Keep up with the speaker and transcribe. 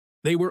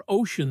They were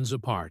oceans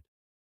apart,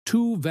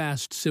 two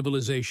vast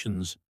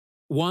civilizations,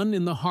 one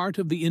in the heart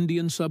of the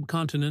Indian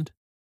subcontinent,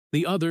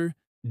 the other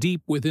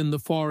deep within the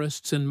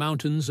forests and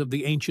mountains of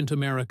the ancient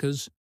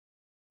Americas.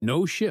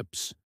 No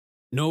ships,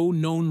 no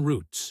known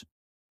routes,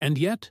 and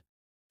yet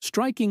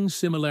striking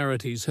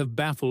similarities have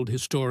baffled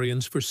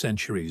historians for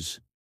centuries.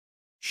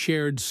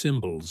 Shared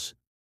symbols,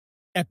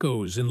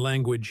 echoes in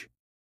language,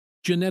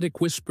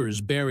 genetic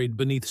whispers buried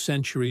beneath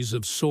centuries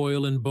of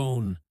soil and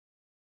bone.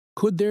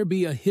 Could there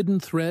be a hidden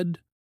thread,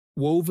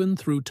 woven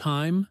through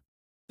time,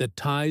 that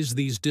ties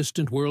these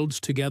distant worlds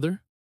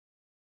together?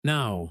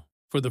 Now,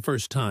 for the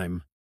first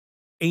time,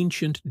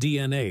 ancient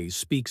DNA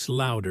speaks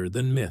louder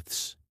than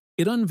myths.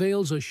 It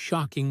unveils a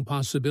shocking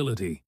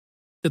possibility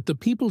that the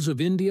peoples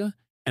of India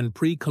and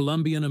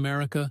pre-Columbian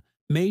America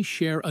may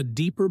share a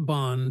deeper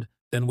bond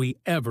than we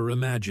ever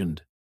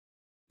imagined.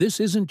 This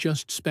isn't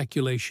just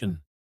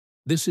speculation.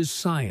 This is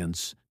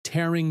science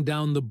tearing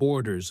down the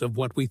borders of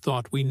what we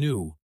thought we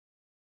knew.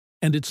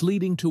 And it's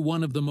leading to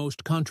one of the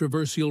most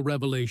controversial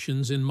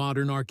revelations in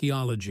modern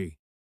archaeology.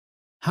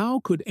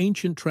 How could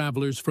ancient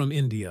travelers from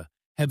India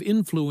have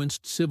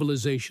influenced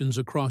civilizations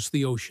across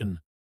the ocean,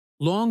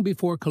 long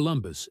before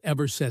Columbus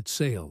ever set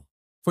sail?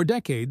 For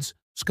decades,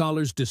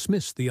 scholars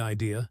dismissed the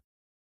idea.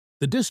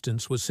 The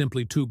distance was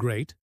simply too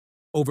great,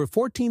 over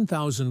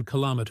 14,000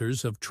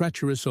 kilometers of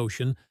treacherous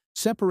ocean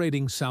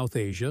separating South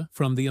Asia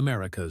from the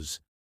Americas.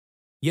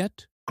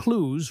 Yet,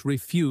 clues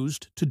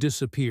refused to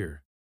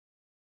disappear.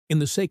 In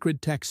the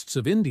sacred texts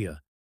of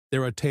India,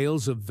 there are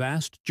tales of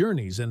vast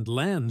journeys and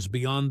lands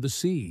beyond the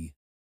sea.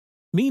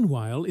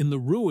 Meanwhile, in the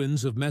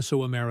ruins of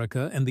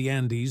Mesoamerica and the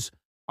Andes,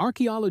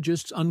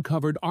 archaeologists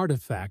uncovered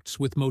artifacts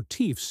with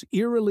motifs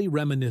eerily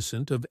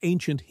reminiscent of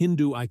ancient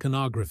Hindu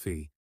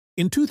iconography.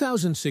 In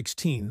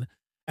 2016,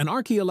 an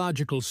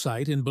archaeological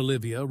site in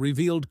Bolivia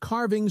revealed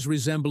carvings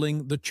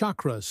resembling the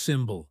chakra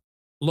symbol,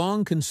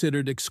 long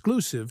considered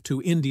exclusive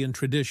to Indian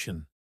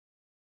tradition.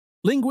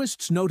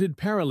 Linguists noted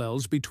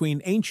parallels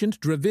between ancient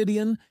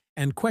Dravidian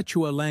and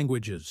Quechua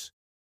languages.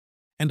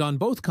 And on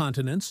both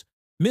continents,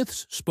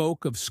 myths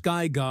spoke of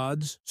sky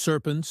gods,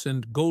 serpents,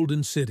 and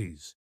golden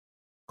cities.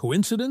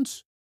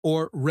 Coincidence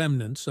or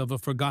remnants of a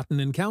forgotten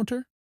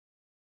encounter?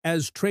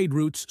 As trade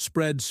routes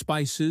spread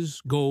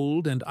spices,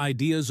 gold, and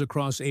ideas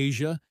across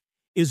Asia,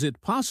 is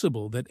it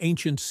possible that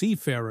ancient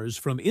seafarers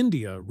from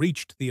India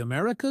reached the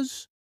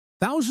Americas?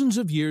 Thousands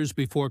of years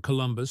before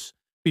Columbus,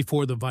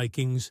 before the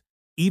Vikings,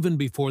 even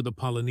before the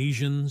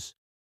Polynesians.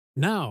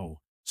 Now,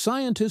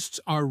 scientists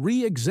are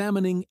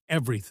re-examining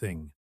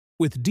everything,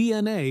 with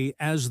DNA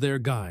as their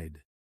guide.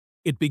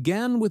 It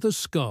began with a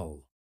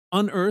skull.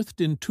 Unearthed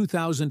in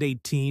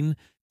 2018,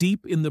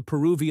 deep in the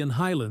Peruvian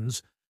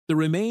highlands, the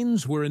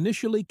remains were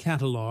initially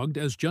catalogued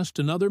as just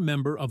another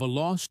member of a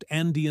lost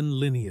Andean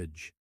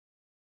lineage.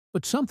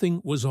 But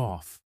something was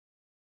off.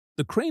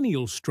 The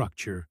cranial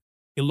structure,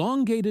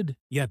 elongated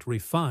yet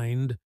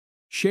refined,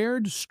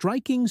 shared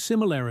striking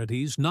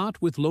similarities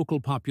not with local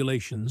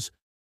populations,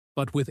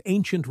 but with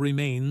ancient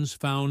remains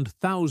found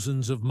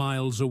thousands of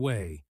miles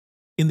away.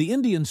 In the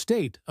Indian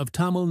state of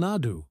Tamil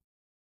Nadu,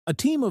 a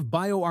team of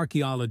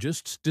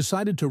bioarchaeologists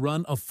decided to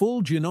run a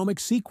full genomic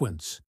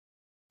sequence.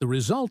 The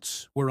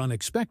results were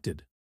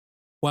unexpected.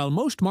 While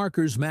most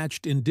markers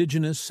matched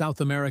indigenous South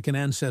American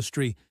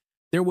ancestry,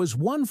 there was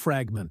one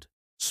fragment,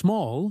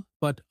 small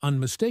but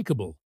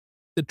unmistakable,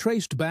 that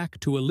traced back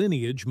to a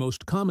lineage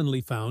most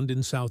commonly found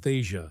in South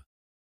Asia.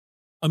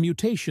 A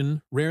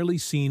mutation rarely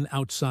seen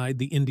outside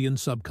the Indian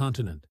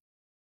subcontinent.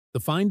 The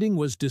finding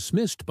was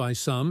dismissed by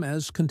some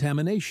as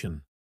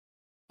contamination.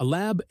 A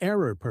lab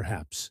error,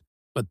 perhaps.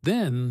 But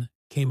then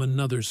came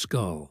another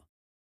skull.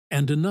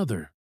 And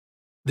another.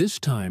 This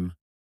time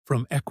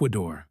from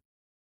Ecuador.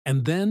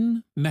 And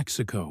then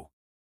Mexico.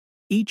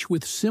 Each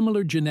with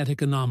similar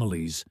genetic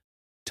anomalies.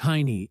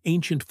 Tiny,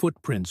 ancient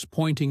footprints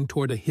pointing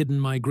toward a hidden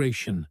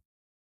migration.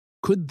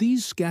 Could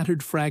these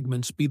scattered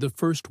fragments be the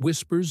first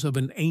whispers of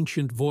an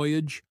ancient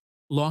voyage,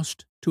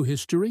 lost to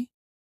history?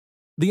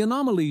 The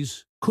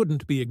anomalies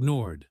couldn't be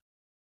ignored.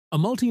 A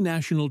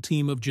multinational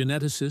team of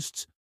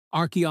geneticists,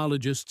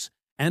 archaeologists,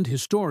 and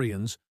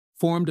historians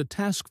formed a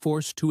task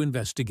force to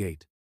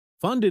investigate.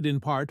 Funded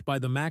in part by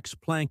the Max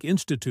Planck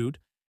Institute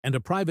and a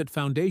private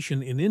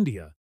foundation in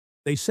India,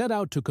 they set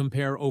out to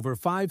compare over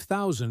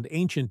 5,000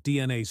 ancient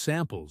DNA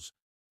samples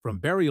from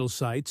burial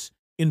sites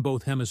in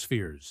both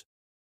hemispheres.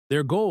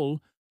 Their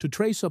goal, to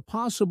trace a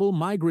possible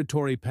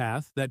migratory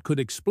path that could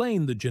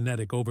explain the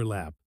genetic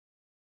overlap.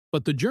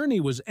 But the journey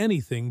was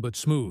anything but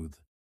smooth.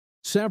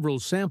 Several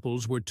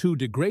samples were too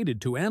degraded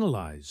to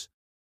analyze.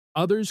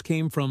 Others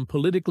came from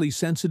politically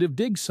sensitive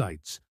dig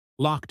sites,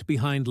 locked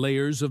behind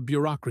layers of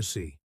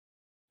bureaucracy.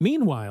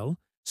 Meanwhile,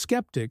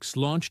 skeptics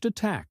launched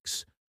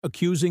attacks,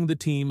 accusing the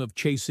team of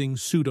chasing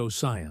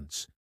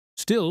pseudoscience.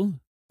 Still,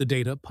 the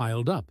data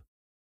piled up.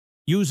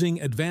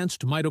 Using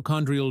advanced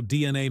mitochondrial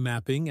DNA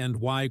mapping and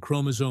Y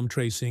chromosome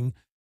tracing,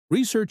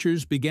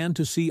 researchers began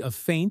to see a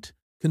faint,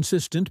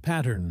 consistent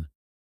pattern,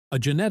 a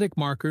genetic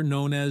marker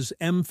known as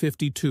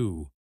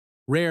M52,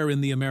 rare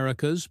in the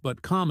Americas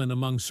but common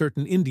among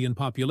certain Indian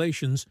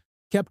populations,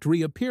 kept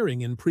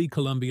reappearing in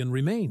pre-Columbian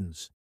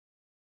remains.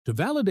 To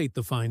validate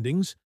the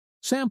findings,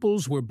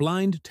 samples were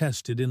blind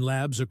tested in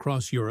labs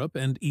across Europe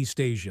and East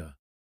Asia.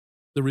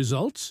 The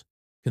results?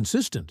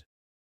 Consistent,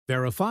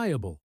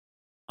 verifiable,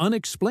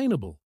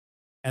 unexplainable,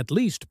 at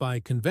least by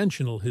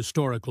conventional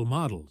historical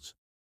models.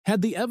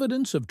 Had the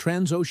evidence of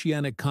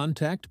transoceanic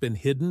contact been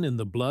hidden in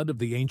the blood of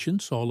the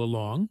ancients all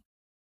along?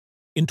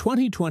 In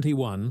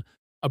 2021,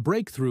 a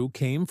breakthrough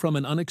came from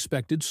an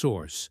unexpected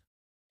source,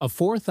 a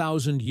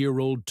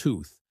 4,000-year-old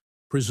tooth,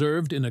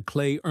 preserved in a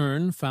clay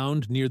urn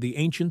found near the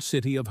ancient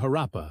city of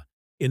Harappa,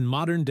 in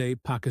modern-day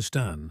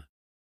Pakistan.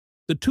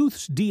 The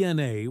tooth's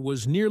DNA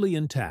was nearly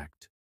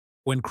intact.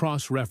 When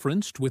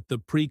cross-referenced with the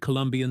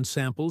pre-Columbian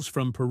samples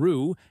from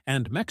Peru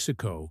and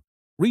Mexico,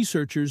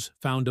 researchers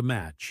found a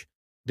match,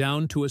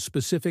 down to a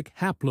specific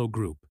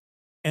haplogroup,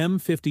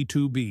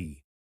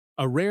 M52b,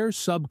 a rare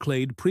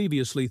subclade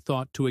previously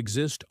thought to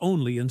exist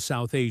only in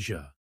South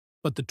Asia.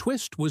 But the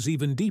twist was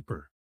even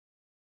deeper.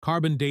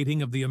 Carbon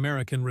dating of the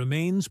American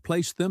remains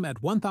placed them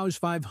at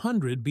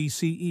 1500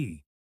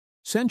 BCE,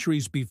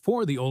 centuries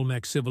before the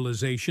Olmec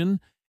civilization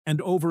and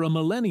over a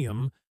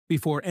millennium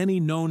before any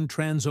known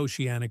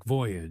transoceanic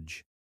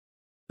voyage.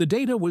 The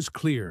data was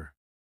clear.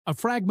 A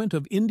fragment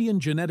of Indian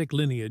genetic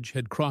lineage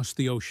had crossed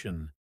the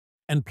ocean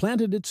and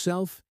planted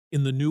itself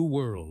in the New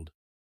World.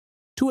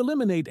 To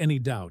eliminate any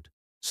doubt,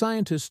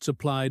 scientists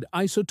applied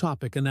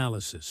isotopic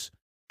analysis,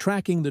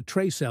 tracking the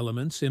trace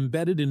elements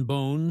embedded in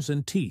bones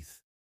and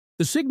teeth.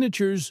 The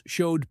signatures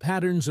showed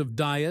patterns of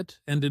diet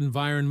and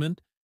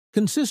environment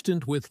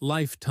consistent with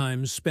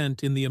lifetimes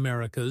spent in the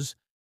Americas,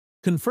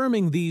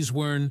 confirming these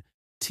weren't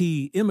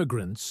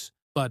immigrants,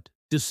 but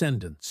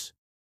descendants.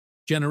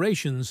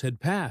 Generations had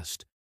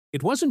passed.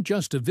 It wasn't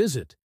just a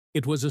visit,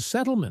 it was a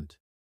settlement,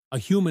 a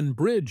human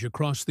bridge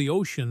across the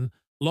ocean,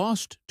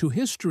 lost to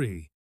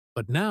history,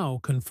 but now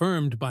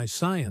confirmed by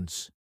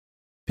science.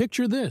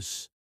 Picture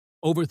this.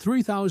 Over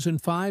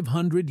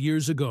 3,500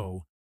 years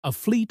ago, a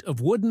fleet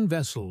of wooden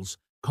vessels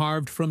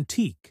carved from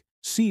teak,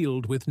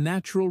 sealed with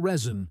natural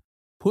resin,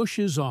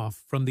 pushes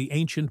off from the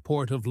ancient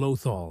port of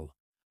Lothal,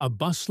 a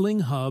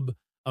bustling hub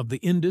of the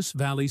Indus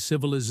Valley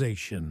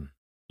civilization.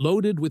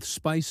 Loaded with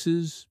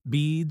spices,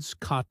 beads,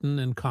 cotton,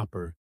 and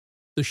copper,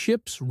 the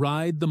ships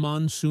ride the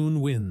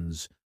monsoon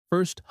winds,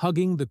 first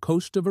hugging the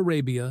coast of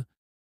Arabia,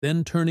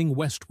 then turning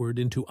westward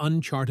into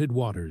uncharted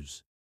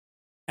waters.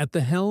 At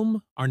the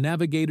helm are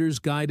navigators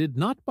guided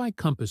not by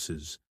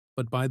compasses,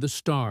 but by the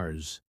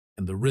stars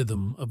and the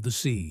rhythm of the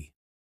sea.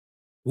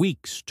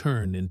 Weeks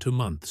turn into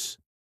months.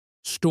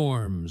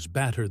 Storms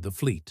batter the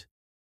fleet.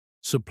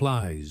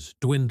 Supplies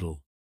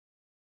dwindle.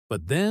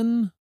 But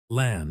then,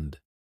 land.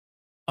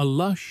 A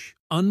lush,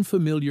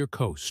 unfamiliar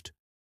coast.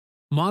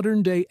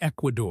 Modern-day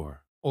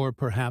Ecuador, or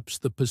perhaps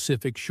the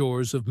Pacific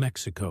shores of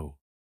Mexico.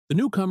 The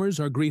newcomers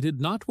are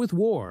greeted not with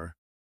war,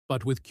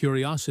 but with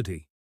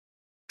curiosity.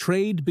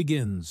 Trade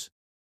begins.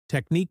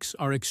 Techniques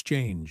are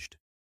exchanged.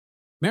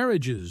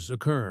 Marriages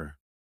occur.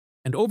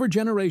 And over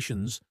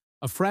generations,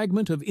 a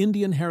fragment of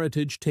Indian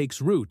heritage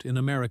takes root in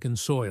American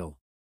soil.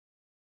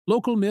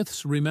 Local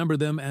myths remember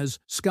them as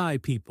sky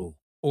people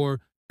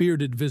or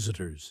bearded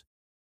visitors.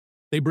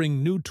 They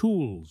bring new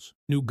tools,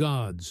 new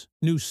gods,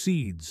 new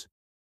seeds.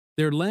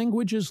 Their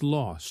language is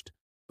lost,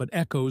 but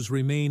echoes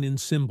remain in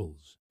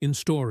symbols, in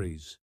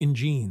stories, in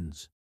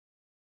genes.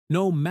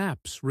 No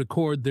maps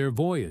record their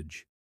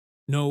voyage.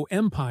 No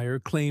empire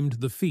claimed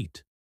the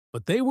feat,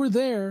 but they were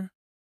there,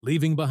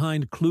 leaving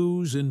behind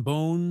clues in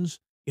bones,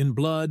 in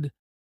blood,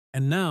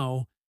 and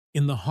now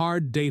in the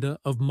hard data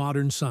of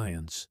modern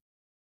science.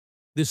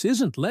 This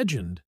isn't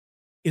legend.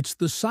 It's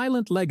the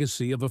silent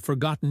legacy of a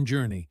forgotten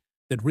journey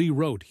that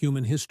rewrote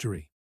human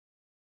history.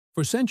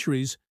 For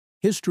centuries,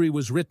 history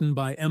was written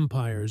by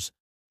empires,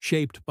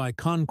 shaped by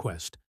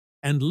conquest,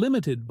 and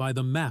limited by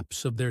the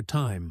maps of their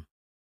time.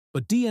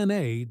 But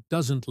DNA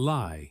doesn't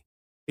lie.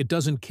 It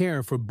doesn't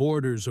care for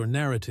borders or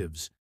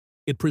narratives.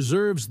 It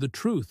preserves the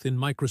truth in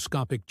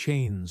microscopic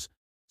chains,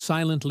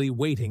 silently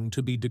waiting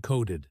to be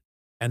decoded.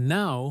 And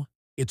now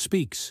it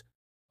speaks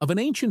of an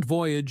ancient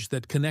voyage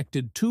that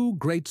connected two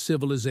great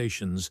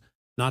civilizations,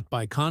 not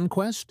by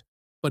conquest,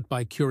 but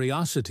by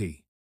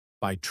curiosity,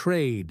 by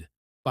trade,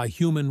 by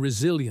human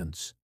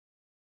resilience.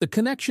 The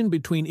connection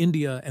between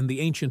India and the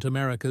ancient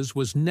Americas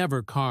was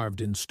never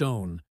carved in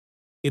stone.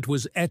 It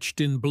was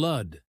etched in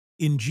blood,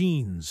 in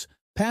genes,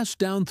 passed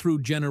down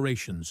through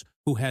generations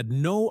who had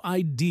no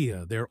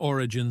idea their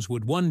origins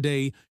would one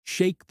day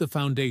shake the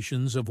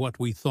foundations of what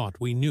we thought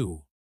we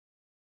knew.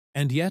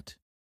 And yet,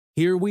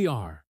 here we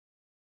are,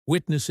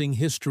 witnessing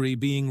history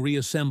being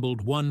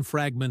reassembled one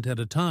fragment at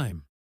a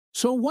time.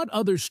 So what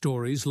other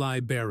stories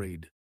lie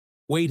buried,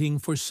 waiting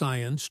for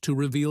science to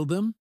reveal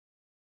them?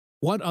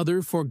 What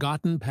other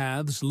forgotten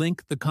paths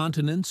link the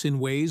continents in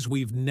ways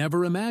we've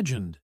never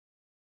imagined?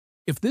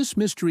 If this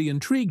mystery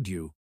intrigued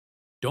you,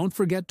 don't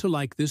forget to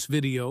like this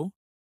video,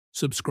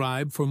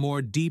 subscribe for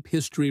more deep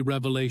history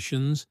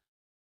revelations,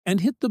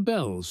 and hit the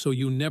bell so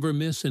you never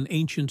miss an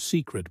ancient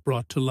secret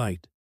brought to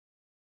light.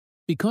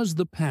 because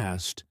the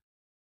past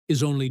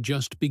is only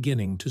just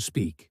beginning to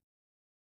speak.